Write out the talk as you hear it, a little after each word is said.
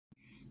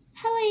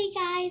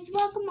Hey guys,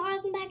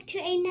 welcome back to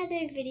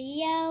another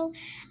video.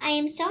 I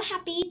am so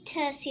happy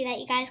to see that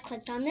you guys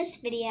clicked on this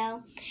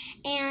video,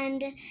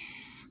 and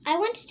I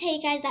want to tell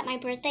you guys that my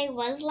birthday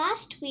was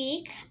last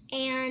week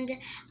and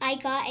I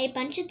got a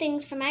bunch of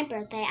things for my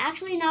birthday.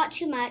 Actually not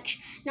too much,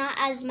 not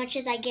as much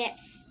as I get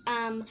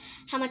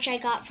how much I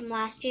got from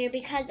last year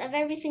because of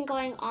everything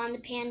going on, the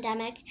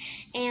pandemic,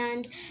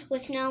 and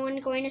with no one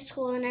going to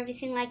school and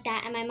everything like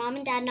that, and my mom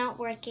and dad not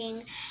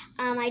working.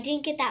 I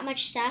didn't get that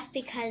much stuff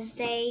because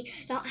they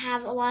don't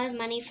have a lot of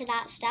money for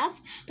that stuff,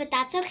 but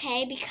that's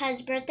okay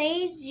because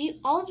birthdays,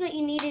 all what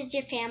you need is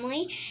your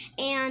family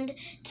and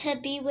to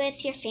be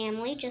with your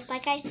family, just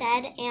like I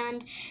said,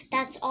 and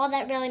that's all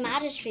that really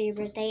matters for your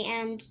birthday,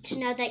 and to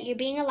know that you're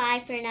being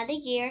alive for another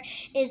year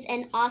is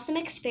an awesome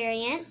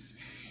experience.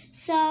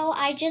 So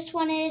I just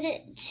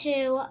wanted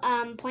to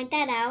point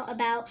that out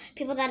about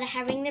people that are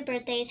having their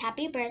birthdays.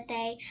 Happy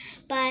birthday.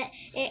 But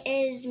it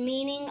is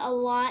meaning a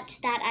lot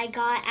that I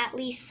got at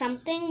least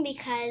something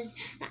because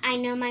I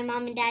know my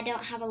mom and dad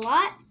don't have a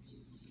lot.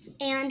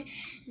 And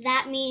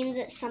that means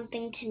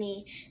something to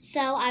me. So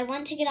I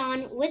want to get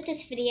on with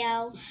this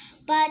video.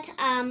 But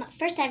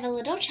first I have a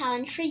little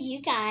challenge for you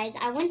guys.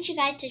 I want you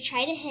guys to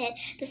try to hit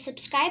the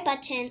subscribe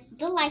button,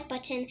 the like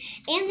button,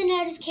 and the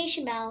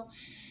notification bell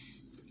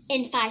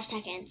in 5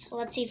 seconds.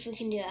 Let's see if we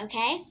can do it,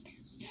 okay?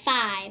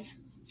 5,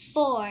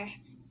 4,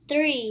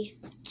 3,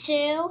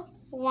 2,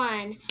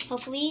 1.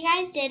 Hopefully you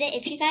guys did it.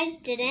 If you guys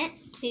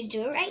didn't, please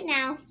do it right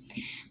now.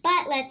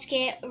 But let's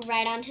get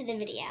right on to the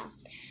video.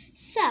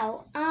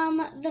 So,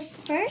 the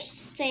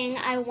first thing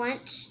I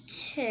want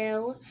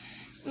to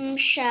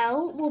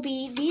show will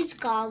be these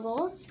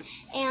goggles.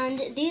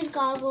 And these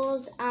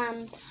goggles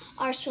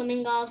are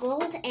swimming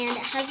goggles, and it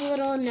has a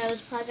little nose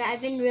plug.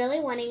 I've been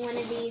really wanting one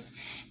of these,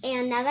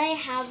 and now that I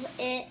have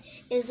it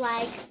is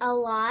like a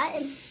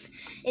lot.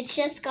 It's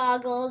just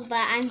goggles,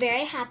 but I'm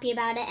very happy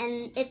about it,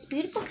 and it's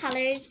beautiful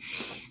colors.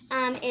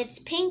 It's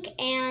pink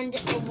and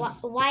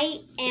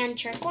white and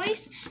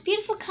turquoise.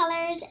 Beautiful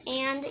colors,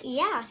 and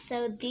yeah,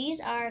 so these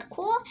are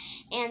cool,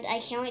 and I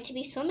can't wait to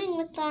be swimming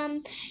with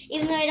them.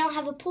 Even though I don't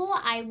have a pool,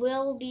 I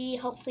will be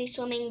hopefully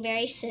swimming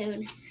very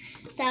soon.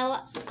 So,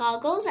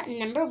 goggles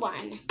number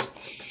 1.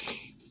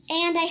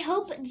 And I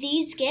hope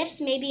these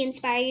gifts maybe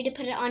inspire you to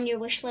put it on your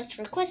wish list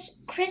for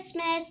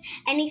Christmas,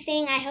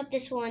 anything. I hope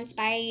this will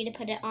inspire you to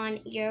put it on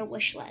your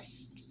wish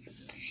list.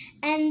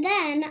 And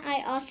then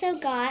I also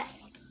got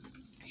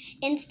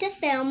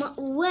Instafilm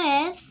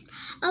with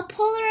a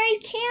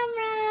Polaroid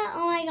camera.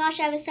 Oh my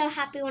gosh, I was so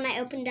happy when I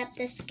opened up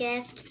this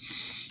gift.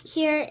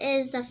 Here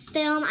is the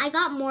film. I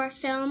got more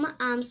film.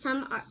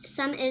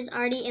 Some is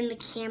already in the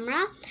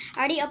camera. I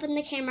already opened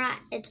the camera.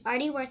 It's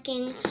already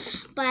working.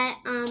 But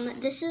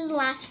this is the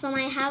last film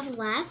I have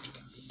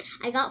left.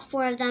 I got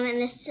 4 of them,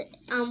 and this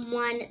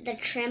one, the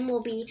trim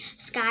will be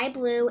sky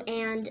blue,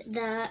 and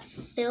the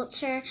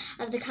filter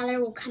of the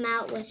color will come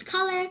out with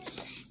color.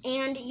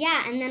 And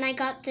yeah, and then I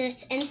got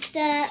this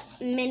Insta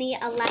Mini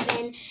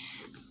 11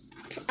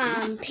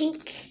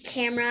 pink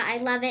camera. I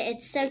love it.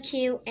 It's so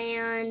cute,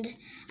 and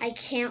I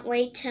can't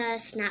wait to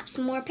snap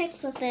some more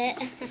pics with it.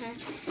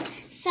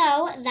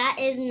 So that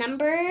is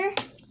number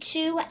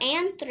 2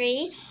 and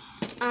 3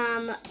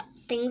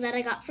 things that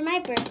I got for my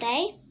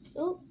birthday.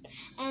 Ooh.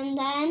 And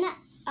then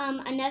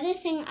another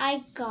thing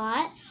I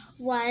got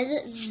was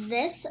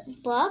this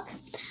book.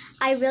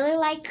 I really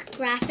like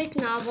graphic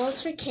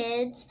novels for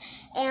kids,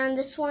 and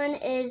this one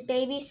is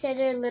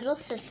Babysitter Little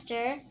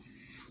Sister.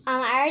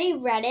 I already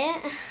read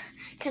it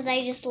because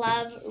I just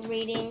love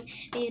reading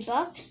these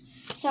books.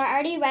 So I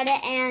already read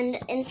it, and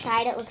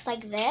inside it looks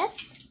like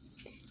this.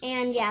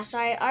 And yeah, so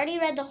I already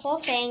read the whole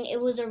thing.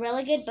 It was a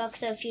really good book,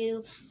 so if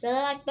you really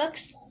like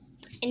books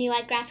and you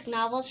like graphic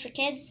novels for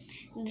kids,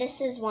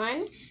 this is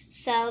one.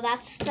 So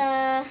that's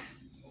the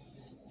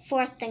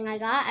 4th thing I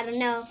got. I don't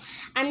know.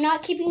 I'm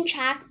not keeping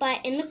track,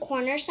 but in the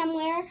corner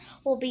somewhere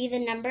will be the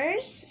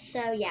numbers.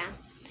 So yeah.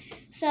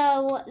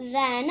 So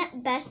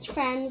then, Best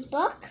Friends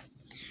book.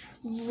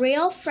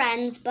 Real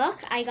Friends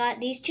book. I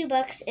got these 2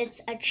 books.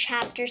 It's a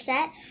chapter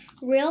set.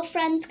 Real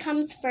Friends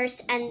comes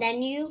first, and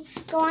then you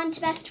go on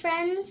to Best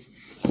Friends.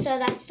 So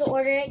that's the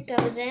order it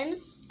goes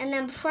in. And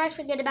then before I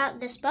forget about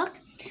this book,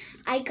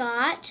 I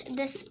got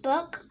this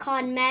book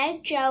called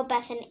Meg, Jo,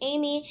 Beth, and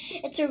Amy.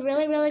 It's a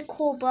really, really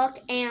cool book,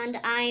 and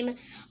I'm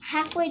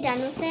halfway done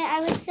with it,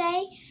 I would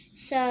say.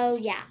 So,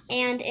 yeah,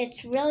 and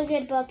it's a really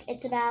good book.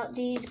 It's about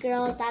these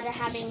girls that are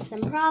having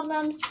some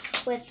problems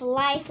with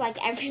life, like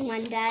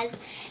everyone does.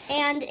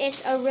 And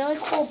it's a really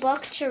cool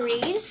book to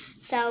read,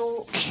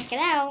 so check it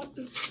out.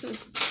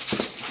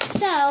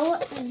 So,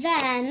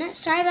 then,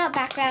 sorry about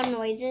background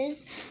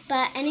noises,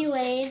 but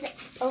anyways,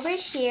 over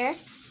here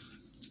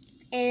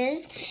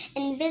is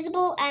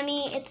Invisible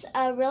Emmy. It's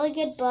a really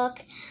good book.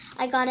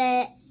 I got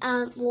it,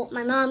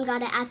 my mom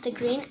got it at the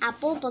Green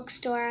Apple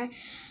bookstore.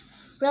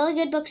 Really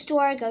good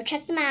bookstore. Go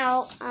check them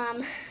out.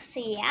 So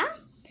yeah.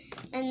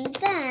 And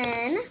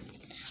then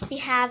we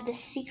have The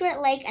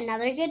Secret Lake,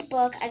 another good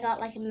book. I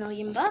got like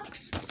 1,000,000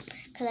 books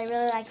because I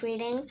really like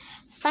reading.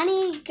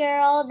 Funny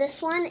Girl.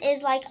 This one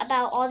is like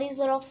about all these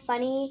little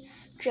funny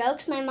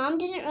jokes. My mom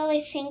didn't really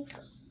think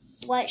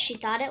what she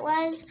thought it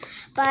was,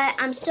 but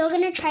I'm still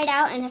going to try it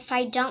out, and if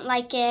I don't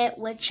like it,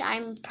 which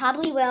I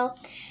probably will,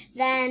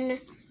 then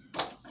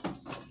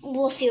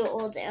we'll see what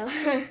we'll do.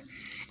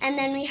 And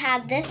then we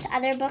have this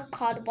other book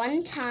called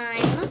One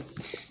Time.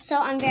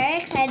 So I'm very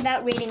excited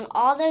about reading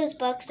all those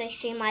books. They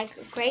seem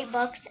like great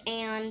books,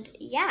 and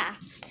yeah.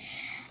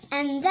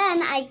 And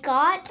then I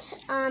got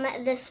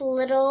this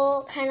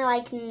little kind of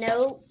like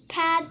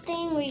notepad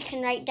thing where you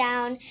can write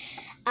down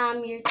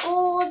your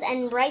goals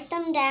and write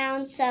them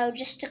down. So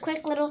just a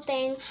quick little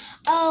thing.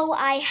 Oh,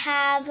 I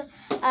have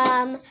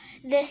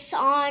this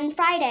on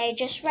Friday.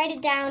 Just write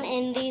it down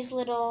in these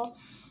little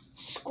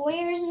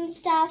squares and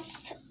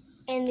stuff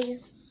in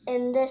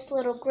this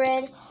little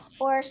grid,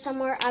 or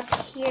somewhere up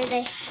here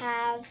they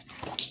have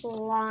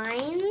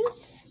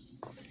lines.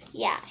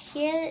 Yeah,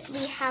 here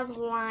we have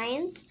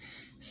lines.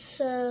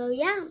 So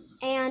yeah,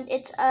 and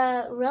it's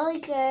a really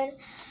good,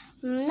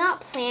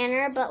 not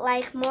planner, but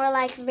like more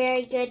like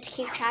very good to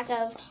keep track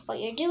of what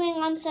you're doing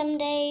on some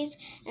days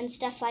and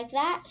stuff like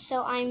that.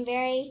 So I'm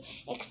very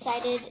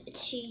excited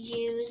to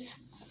use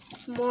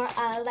more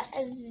of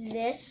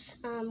this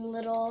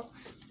little,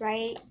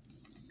 right,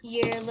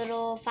 your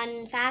little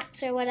fun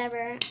facts or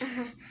whatever.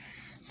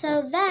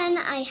 So then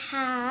I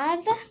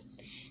have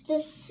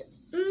this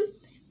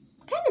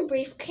kind of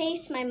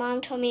briefcase. My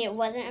mom told me it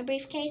wasn't a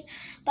briefcase,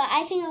 but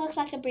I think it looks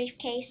like a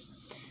briefcase.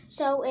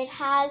 So it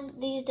has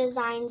these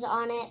designs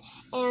on it,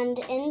 and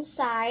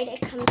inside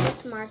it comes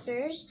with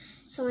markers.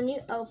 So when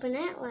you open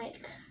it,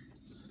 like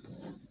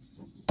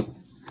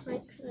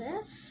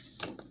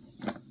this,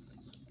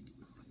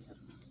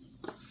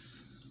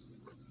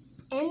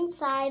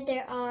 inside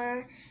there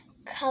are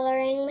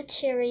coloring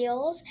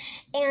materials,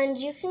 and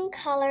you can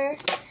color,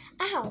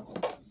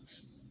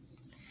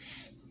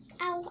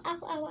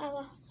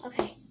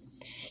 okay.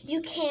 You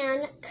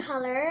can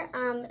color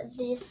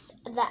the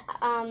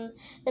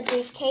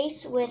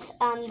briefcase with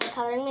the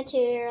coloring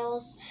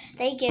materials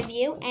they give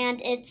you, and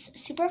it's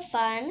super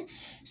fun.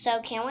 So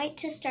can't wait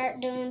to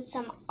start doing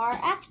some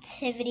art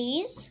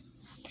activities.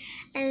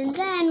 And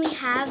then we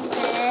have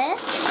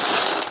this.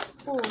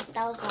 Ooh,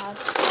 that was loud.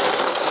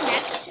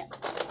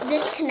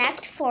 This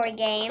Connect 4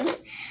 game.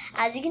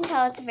 As you can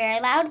tell, it's a very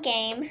loud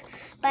game,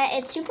 but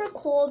it's super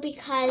cool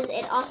because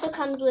it also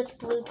comes with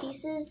blue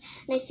pieces,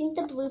 and I think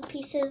the blue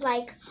pieces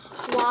like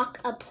lock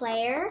a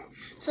player.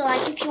 So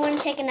like if you want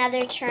to take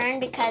another turn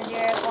because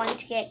you're going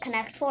to get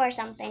Connect 4 or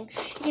something,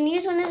 you can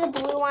use one of the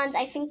blue ones.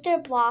 I think they're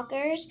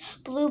blockers,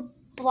 blue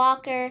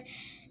blocker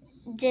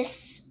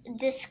discs.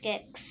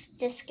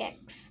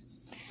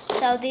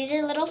 So these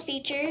are little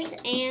features,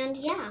 and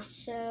yeah,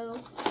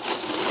 so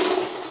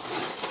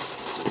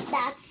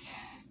that's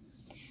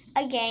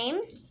a game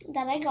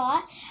that I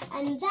got.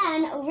 And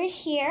then over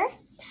here,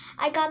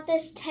 I got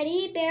this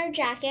teddy bear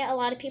jacket, a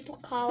lot of people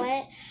call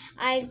it.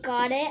 I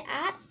got it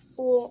at,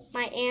 well,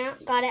 my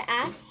aunt got it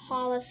at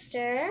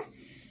Hollister.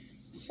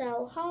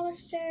 So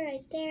Hollister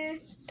right there.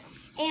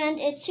 And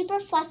it's super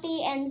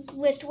fluffy, and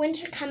with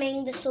winter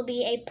coming, this will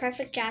be a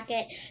perfect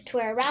jacket to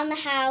wear around the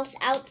house,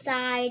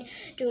 outside,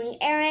 doing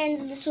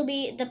errands. This will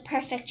be the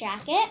perfect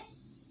jacket.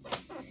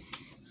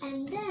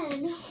 And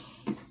then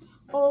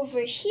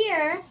over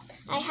here,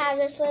 I have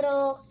this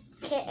little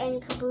kit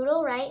and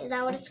caboodle, right? Is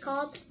that what it's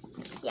called?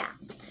 Yeah.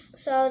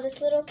 So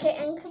this little kit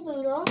and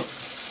caboodle.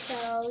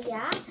 So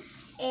yeah.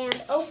 And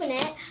open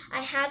it.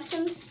 I have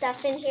some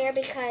stuff in here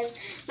because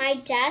my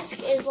desk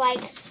is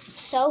like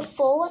so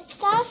full with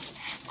stuff.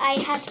 I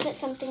had to put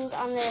some things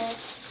on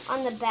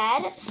the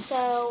bed,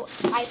 so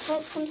I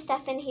put some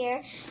stuff in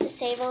here to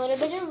save a little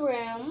bit of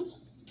room.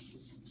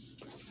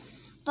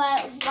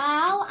 But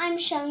while I'm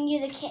showing you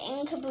the kit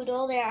and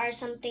caboodle, there are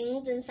some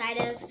things inside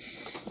of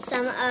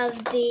some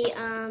of the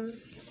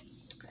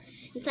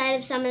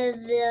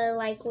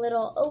like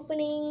little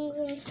openings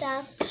and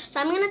stuff. So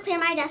I'm gonna clear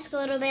my desk a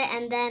little bit,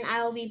 and then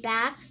I will be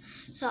back.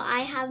 So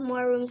I have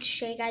more room to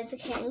show you guys the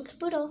kit and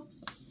caboodle.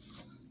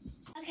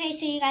 Okay,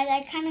 so you guys,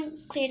 I kind of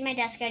cleared my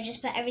desk. I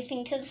just put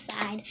everything to the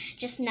side.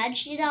 Just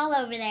nudged it all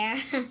over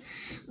there.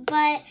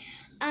 But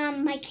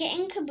my kit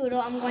and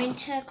caboodle, I'm going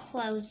to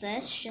close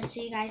this just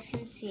so you guys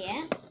can see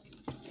it.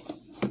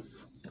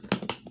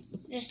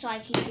 Just so I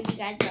can give you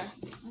guys a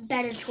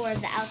better tour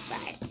of the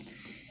outside.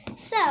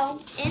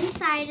 So,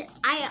 inside,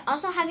 I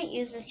also haven't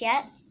used this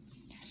yet.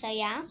 So,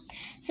 yeah.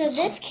 So,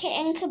 this kit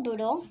and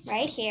caboodle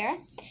right here,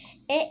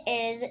 it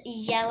is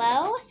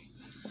yellow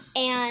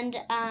and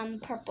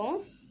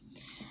purple.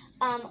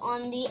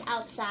 On the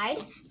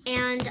outside,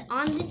 and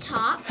on the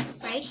top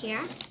right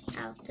here,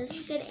 oh, this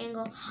is a good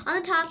angle,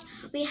 on the top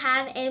we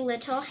have a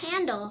little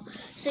handle,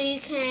 so you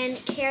can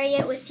carry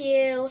it with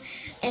you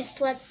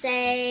if, let's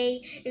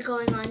say, you're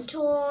going on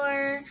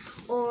tour,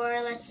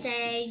 or let's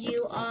say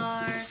you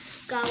are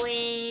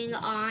going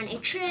on a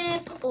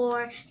trip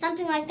or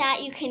something like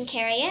that. You can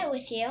carry it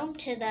with you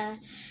to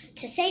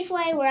to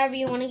Safeway, wherever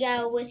you want to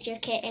go with your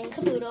kit and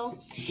caboodle.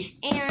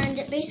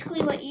 And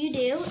basically what you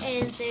do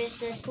is there's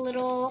this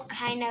little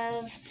kind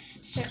of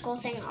circle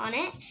thing on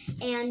it,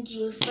 and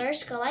you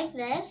first go like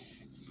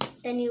this,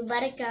 then you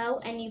let it go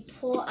and you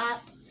pull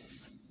up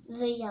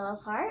the yellow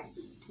part,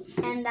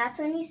 and that's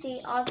when you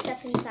see all the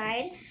stuff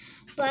inside.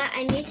 But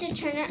I need to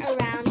turn it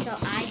around so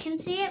I can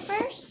see it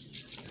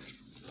first,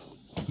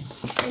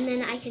 and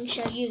then I can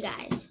show you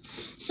guys.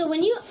 So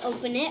when you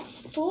open it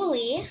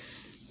fully,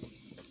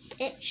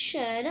 it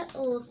should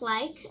look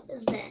like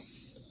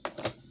this.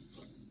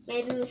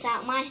 Maybe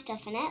without my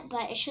stuff in it,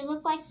 but it should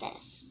look like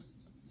this.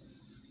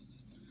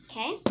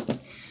 Okay,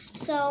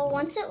 so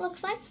once it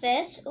looks like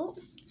this,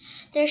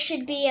 there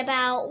should be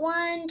about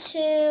 1,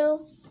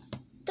 2,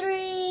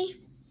 3,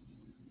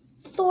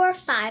 4,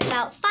 5,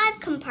 about 5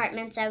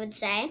 compartments, I would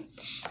say.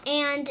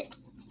 And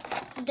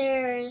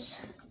there's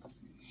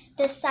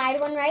this side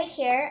one right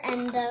here,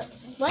 and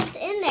what's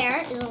in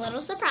there is a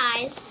little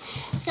surprise.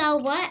 So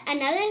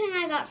another thing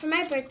I got for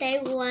my birthday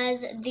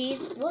was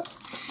these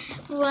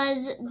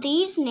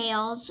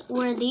nails,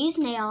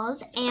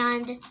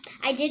 and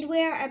I did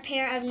wear a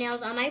pair of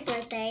nails on my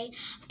birthday,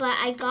 but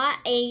I got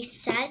a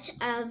set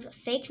of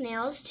fake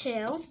nails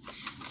too.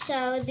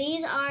 So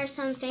these are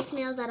some fake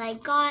nails that I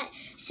got.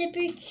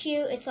 Super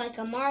cute. It's like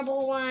a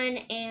marble one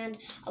and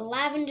a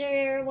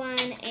lavender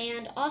one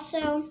and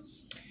also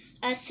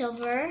a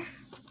silver.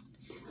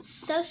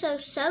 So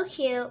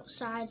cute.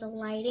 Sorry, the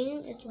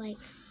lighting is like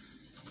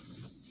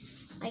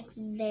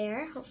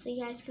there. Hopefully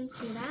you guys can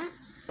see that.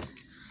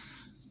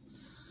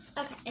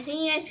 Okay, I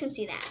think you guys can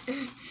see that.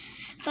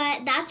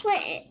 But that's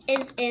what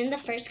is in the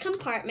first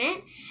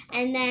compartment.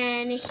 And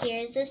then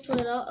here's this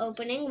little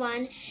opening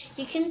one.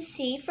 You can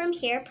see from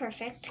here,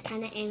 perfect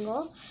kind of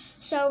angle.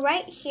 So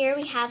right here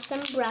we have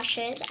some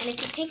brushes. And if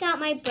you take out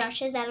my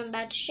brushes that I'm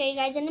about to show you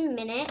guys in a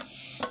minute,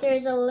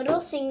 there's a little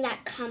thing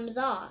that comes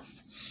off.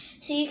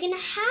 So you can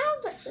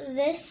have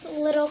this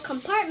little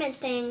compartment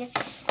thing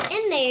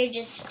in there,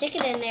 just stick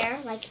it in there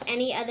like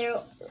any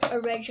other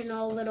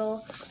original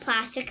little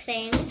plastic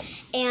thing,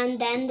 and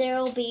then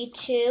there will be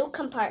 2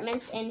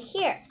 compartments in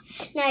here.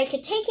 Now you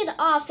could take it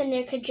off and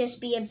there could just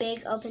be a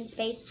big open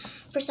space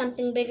for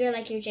something bigger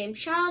like your James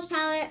Charles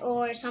palette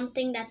or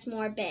something that's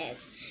more big.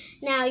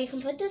 Now you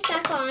can put this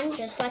back on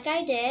just like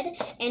I did,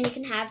 and you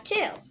can have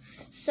 2.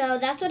 So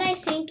that's what I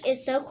think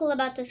is so cool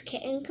about this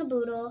kit and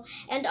caboodle.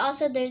 And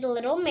also there's a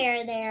little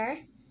mirror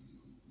there.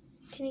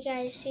 Can you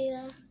guys see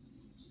that?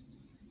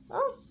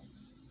 Oh,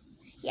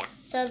 yeah.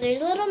 So there's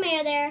a little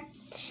mirror there,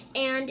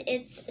 and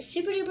it's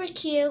super duper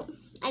cute.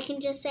 I can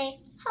just say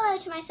hello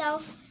to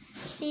myself.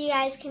 So you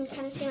guys can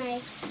kind of see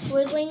my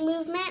wiggling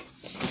movement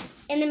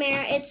in the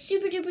mirror. It's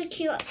super duper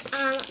cute.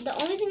 The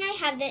only thing I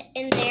have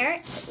in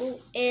there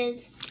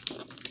is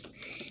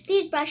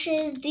these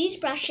brushes. These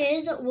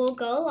brushes will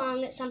go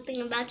along with something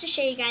I'm about to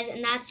show you guys,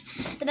 and that's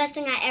the best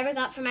thing I ever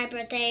got for my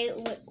birthday,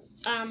 what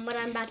I'm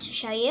about to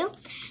show you.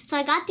 So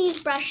I got these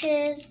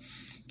brushes.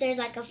 There's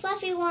like a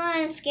fluffy one,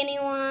 a skinny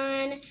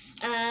one,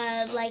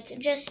 like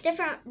just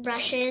different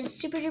brushes,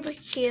 super duper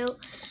cute.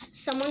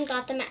 Someone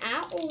got them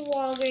at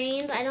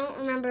Walgreens. I don't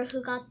remember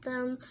who got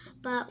them,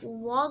 but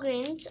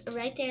Walgreens,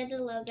 right there,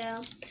 the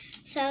logo.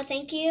 So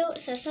thank you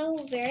so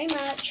very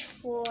much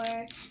for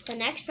the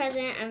next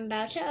present I'm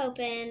about to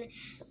open.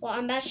 Well,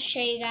 I'm about to show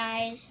you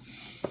guys.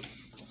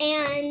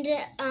 And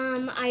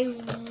I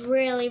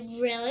really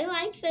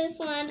like this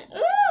one.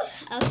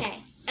 Ooh, okay.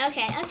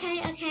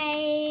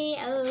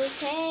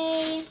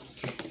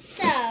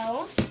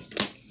 So,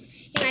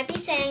 you might be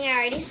saying I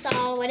already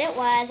saw what it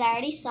was. I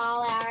already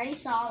saw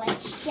it.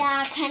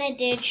 Yeah, I kind of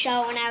did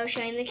show when I was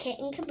showing the kit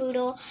and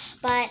caboodle,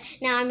 but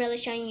now I'm really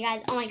showing you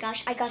guys. Oh my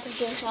gosh, I got the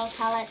James Charles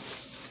palette.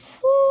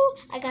 Woo!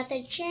 I got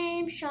the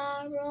James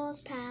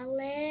Charles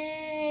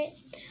palette.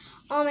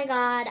 Oh my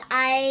god,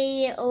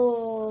 I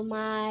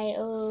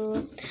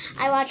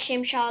watch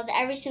James Charles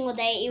every single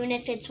day, even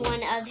if it's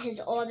one of his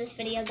oldest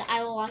videos.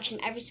 I will watch him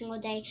every single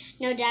day.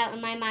 No doubt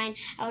in my mind,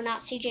 I will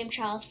not see James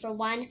Charles for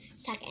 1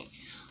 second.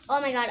 Oh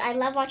my god, I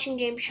love watching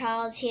James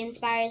Charles. He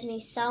inspires me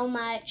so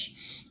much.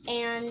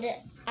 And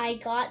I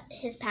got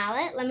his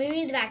palette. Let me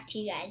read the back to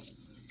you guys.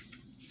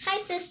 Hi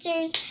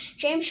sisters,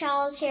 James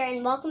Charles here,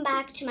 and welcome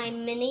back to my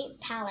mini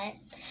palette.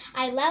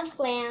 I love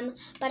glam,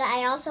 but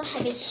I also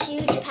have a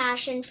huge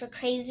passion for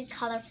crazy,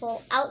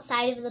 colorful,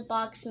 outside of the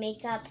box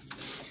makeup.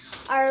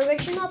 Our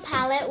original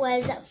palette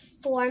was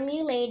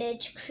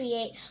formulated to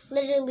create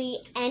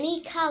literally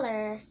any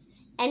color,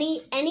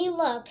 any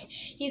look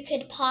you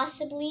could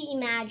possibly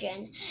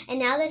imagine. And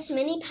now this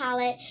mini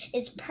palette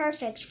is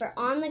perfect for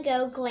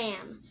on-the-go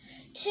glam.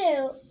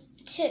 Two,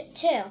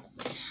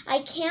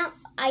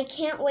 I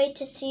can't wait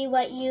to see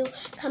what you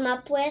come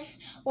up with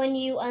when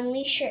you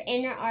unleash your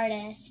inner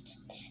artist.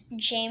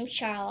 James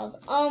Charles.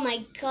 Oh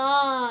my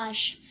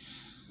gosh.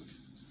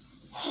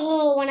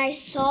 Oh, when I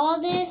saw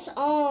this,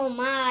 oh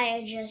my,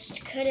 I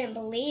just couldn't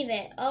believe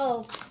it.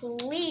 Oh,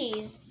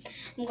 please.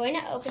 I'm going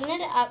to open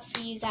it up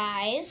for you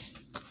guys.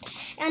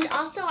 And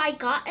also, I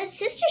got a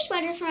sister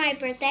sweater for my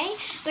birthday,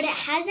 but it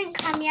hasn't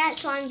come yet,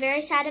 so I'm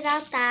very sad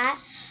about that.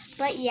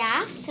 But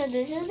yeah, so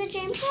this is the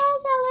James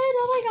Charles Ballad.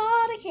 Oh my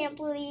god, I can't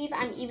believe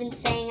I'm even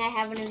saying I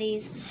have one of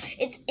these.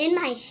 It's in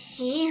my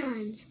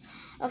hands.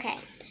 Okay,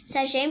 it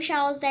says James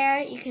Charles there.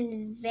 You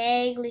can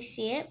vaguely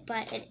see it,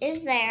 but it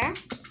is there.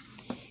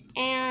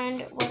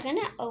 And we're going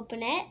to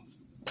open it.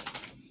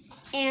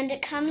 And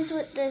it comes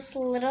with this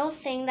little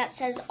thing that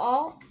says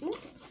all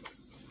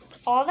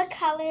the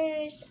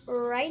colors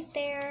right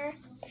there,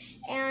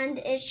 and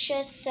it's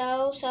just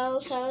so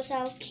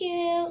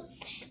cute,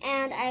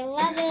 and I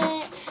love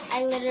it.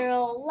 I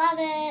literally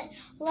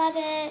love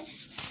it.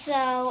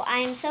 So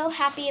I'm so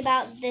happy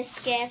about this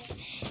gift.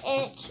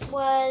 It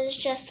was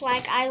just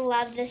like, I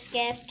love this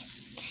gift,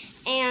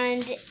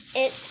 and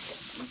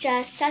it's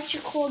just such a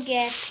cool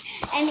gift.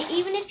 And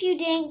even if you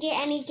didn't get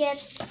any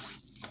gifts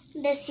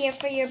this year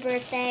for your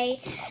birthday,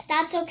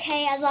 that's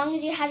okay, as long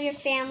as you have your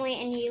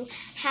family and you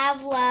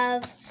have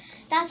love.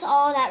 That's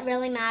all that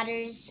really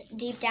matters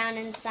deep down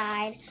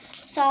inside.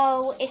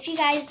 So if you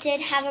guys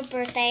did have a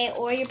birthday,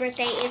 or your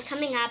birthday is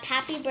coming up,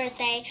 happy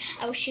birthday.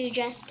 I wish you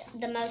just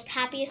the most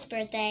happiest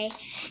birthday.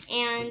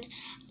 And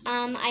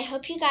I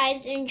hope you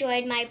guys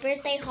enjoyed my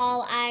birthday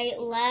haul. I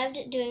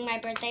loved doing my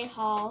birthday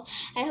haul.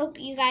 I hope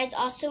you guys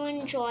also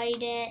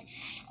enjoyed it.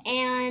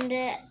 And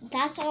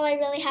that's all I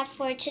really have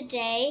for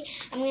today.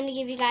 I'm going to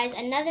give you guys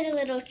another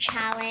little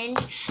challenge.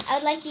 I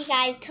would like you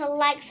guys to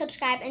like,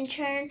 subscribe, and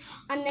turn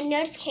on the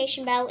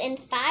notification bell in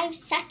 5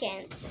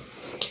 seconds.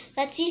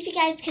 Let's see if you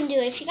guys can do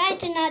it. If you guys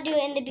did not do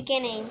it in the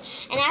beginning,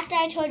 and after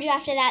I told you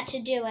after that to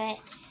do it,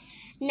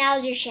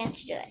 now's your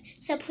chance to do it.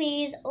 So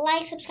please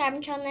like, subscribe,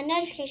 and turn on the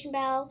notification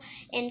bell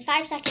in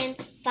 5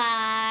 seconds.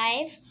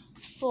 5,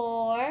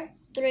 4,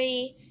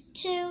 3,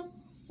 2,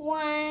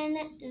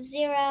 1,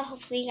 0.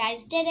 Hopefully you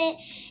guys did it.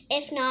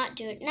 If not,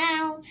 do it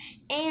now.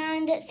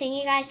 And thank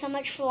you guys so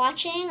much for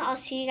watching. I'll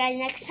see you guys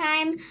next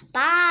time.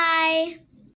 Bye.